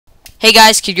Hey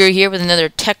guys, Kid Guru here with another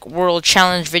Tech World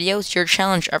Challenge video. It's your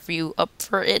challenge. Are you up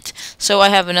for it? So I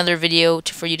have another video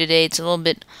for you today. It's a little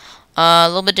bit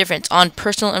different. It's on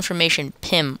personal information,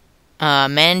 PIM,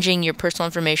 managing your personal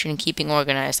information and keeping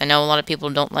organized. I know a lot of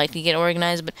people don't like to get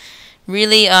organized, but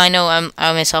really, I know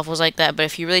I myself was like that. But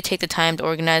if you really take the time to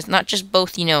organize, not just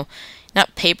both,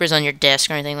 not papers on your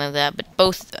desk or anything like that, but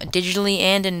both digitally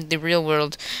and in the real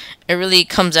world, it really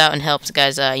comes out and helps,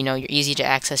 guys. You're easy to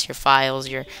access your files,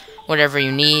 your whatever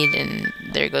you need, and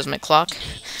there goes my clock.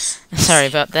 Sorry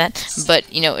about that, but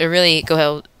it really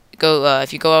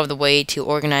if you go out of the way to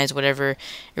organize whatever,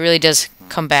 it really does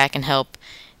come back and help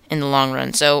in the long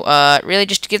run. So really,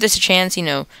 just give this a chance.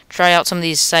 Try out some of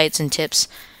these sites and tips,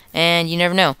 and you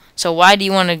never know. So why do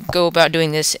you want to go about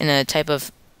doing this in a type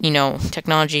of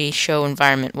technology show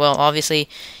environment? Well, obviously,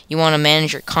 you want to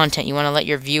manage your content. You want to let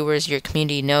your viewers, your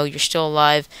community know you're still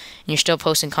alive and you're still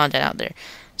posting content out there.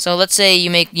 So let's say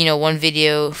you make, one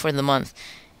video for the month.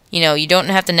 You don't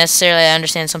have to necessarily, I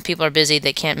understand some people are busy,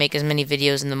 they can't make as many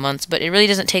videos in the months, but it really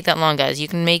doesn't take that long, guys. You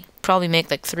can probably make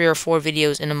like 3 or 4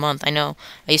 videos in a month. I know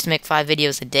I used to make 5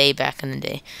 videos a day back in the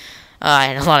day. I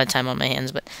had a lot of time on my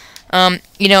hands, but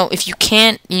if you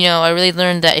can't, I really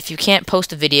learned that if you can't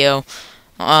post a video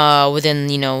within,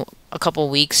 a couple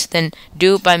weeks, then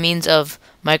do it by means of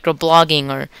microblogging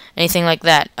or anything like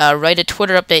that. Write a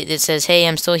Twitter update that says, "Hey,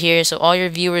 I'm still here," so all your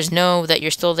viewers know that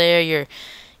you're still there.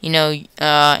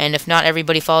 And if not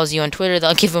everybody follows you on Twitter,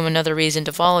 they'll give them another reason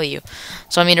to follow you.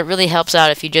 So it really helps out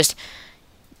if you just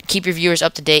keep your viewers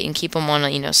up to date and keep them on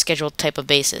a scheduled type of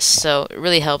basis. So it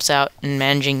really helps out in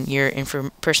managing your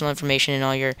personal information and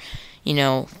all your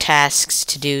tasks,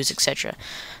 to-dos, etc.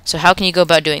 So how can you go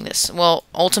about doing this? Well,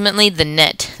 ultimately, the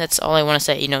net. That's all I want to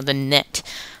say, the net.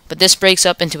 But this breaks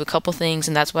up into a couple things,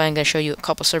 and that's why I'm going to show you a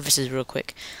couple services real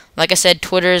quick. Like I said,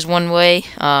 Twitter is one way.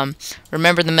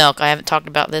 Remember the Milk. I haven't talked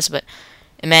about this, but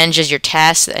it manages your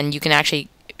tasks, and you can actually,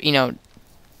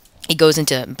 it goes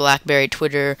into BlackBerry,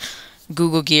 Twitter,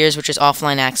 Google Gears, which is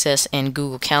offline access, and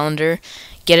Google Calendar.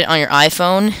 Get it on your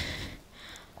iPhone.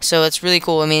 So it's really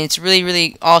cool. It's really,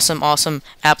 really awesome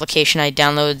application. I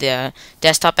downloaded the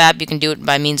desktop app. You can do it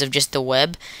by means of just the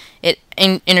web. It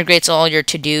integrates all your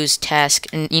to-dos, tasks,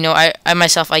 and I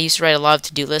myself, I used to write a lot of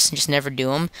to-do lists and just never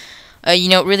do them.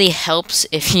 It really helps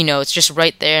if it's just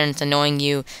right there and it's annoying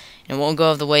you and it won't go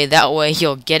out of the way. That way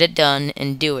you'll get it done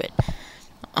and do it.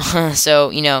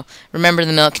 So remember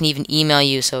the Milk can even email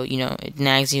you, so it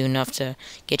nags you enough to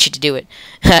get you to do it.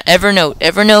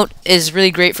 Evernote is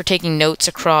really great for taking notes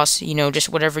across just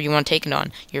whatever you want to take it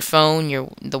on, your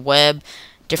phone, the web,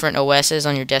 different OSs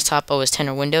on your desktop, OS 10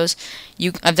 or Windows.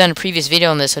 I've done a previous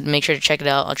video on this, so make sure to check it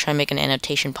out. I'll try and make an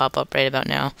annotation pop up right about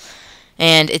now.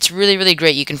 And it's really, really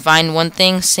great. You can find one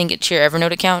thing, sync it to your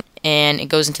Evernote account, and it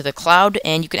goes into the cloud,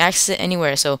 and you can access it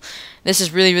anywhere. So this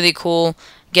is really, really cool.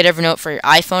 Get Evernote for your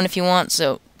iPhone if you want.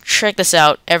 So check this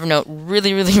out. Evernote,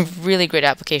 really, really, really great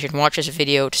application. Watch this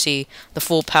video to see the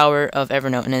full power of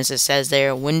Evernote. And as it says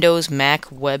there, Windows, Mac,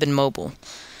 web, and mobile.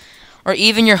 Or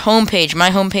even your homepage. My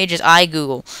homepage is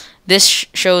iGoogle. This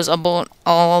shows about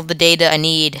all the data I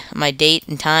need. My date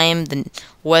and time, the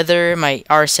weather, my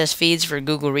RSS feeds for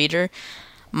Google Reader,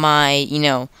 my,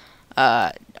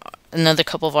 another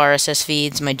couple of RSS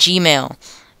feeds, my Gmail.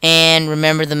 And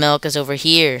remember the Milk is over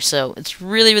here. So it's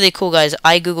really, really cool, guys.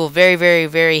 iGoogle, very, very,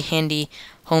 very handy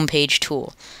homepage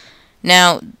tool.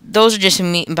 Now, those are just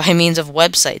by means of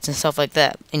websites and stuff like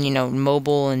that, and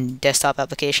mobile and desktop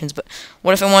applications. But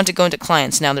what if I want to go into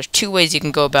clients? Now, there's 2 ways you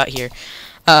can go about here.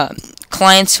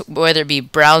 Clients, whether it be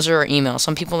browser or email.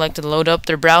 Some people like to load up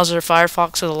their browser,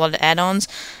 Firefox, with a lot of add-ons.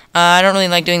 I don't really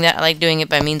like doing that. I like doing it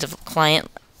by means of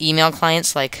email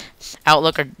clients like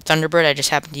Outlook or Thunderbird. I just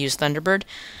happen to use Thunderbird.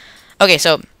 Okay,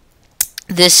 so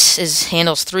this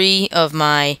handles 3 of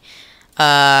my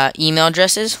email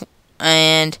addresses,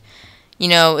 and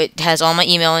it has all my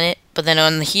email in it, but then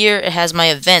on here it has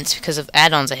my events because of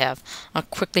add-ons I have. I'll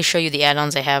quickly show you the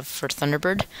add-ons I have for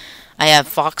Thunderbird. I have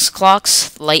Fox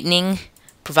Clocks, Lightning,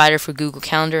 provider for Google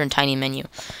Calendar, and Tiny Menu.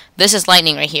 This is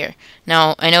Lightning right here.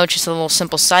 Now, I know it's just a little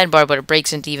simple sidebar, but it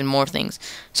breaks into even more things.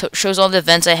 So it shows all the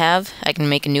events I have. I can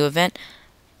make a new event.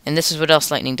 And this is what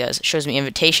else Lightning does. It shows me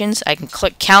invitations. I can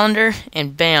click calendar,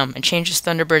 and bam, it changes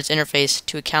Thunderbird's interface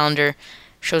to a calendar.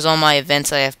 Shows all my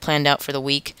events I have planned out for the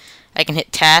week. I can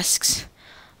hit tasks,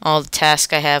 all the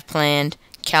tasks I have planned,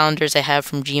 calendars I have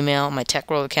from Gmail, my Tech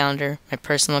World calendar, my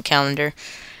personal calendar,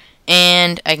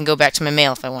 and I can go back to my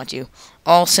mail if I want to.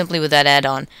 All simply with that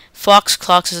add-on. Fox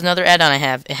Clocks is another add-on I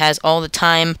have. It has all the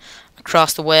time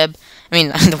across the web.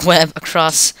 The web,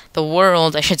 across the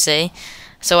world, I should say.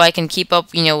 so I can keep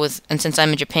up, with, and since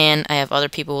I'm in Japan, I have other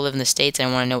people who live in the States, and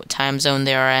I want to know what time zone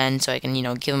they are in, so I can,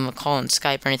 give them a call on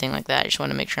Skype or anything like that. I just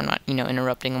want to make sure I'm not,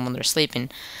 interrupting them when they're sleeping.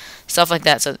 Stuff like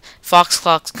that, so Fox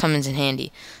Clocks comes in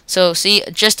handy. So see,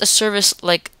 just a service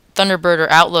like Thunderbird or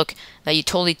Outlook that you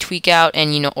totally tweak out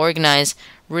and, organize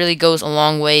really goes a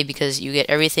long way because you get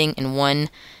everything in one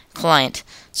client.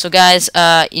 So guys,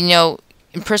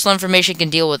 personal information can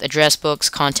deal with address books,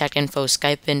 contact info,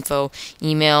 Skype info,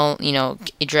 email,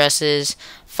 addresses,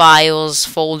 files,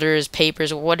 folders,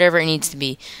 papers, whatever it needs to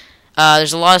be.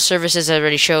 There's a lot of services I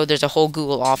already showed. There's a whole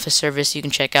Google Office service you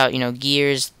can check out,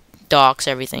 Gears, Docs,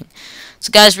 everything.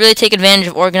 So guys, really take advantage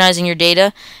of organizing your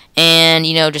data and,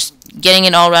 just getting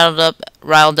it all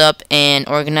riled up and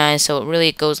organized, so it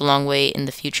really goes a long way in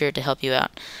the future to help you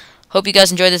out. Hope you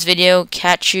guys enjoyed this video.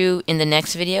 Catch you in the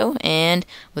next video. And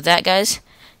with that, guys,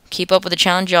 keep up with the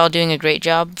challenge. Y'all doing a great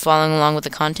job following along with the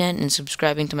content and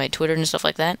subscribing to my Twitter and stuff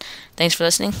like that. Thanks for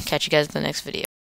listening. Catch you guys in the next video.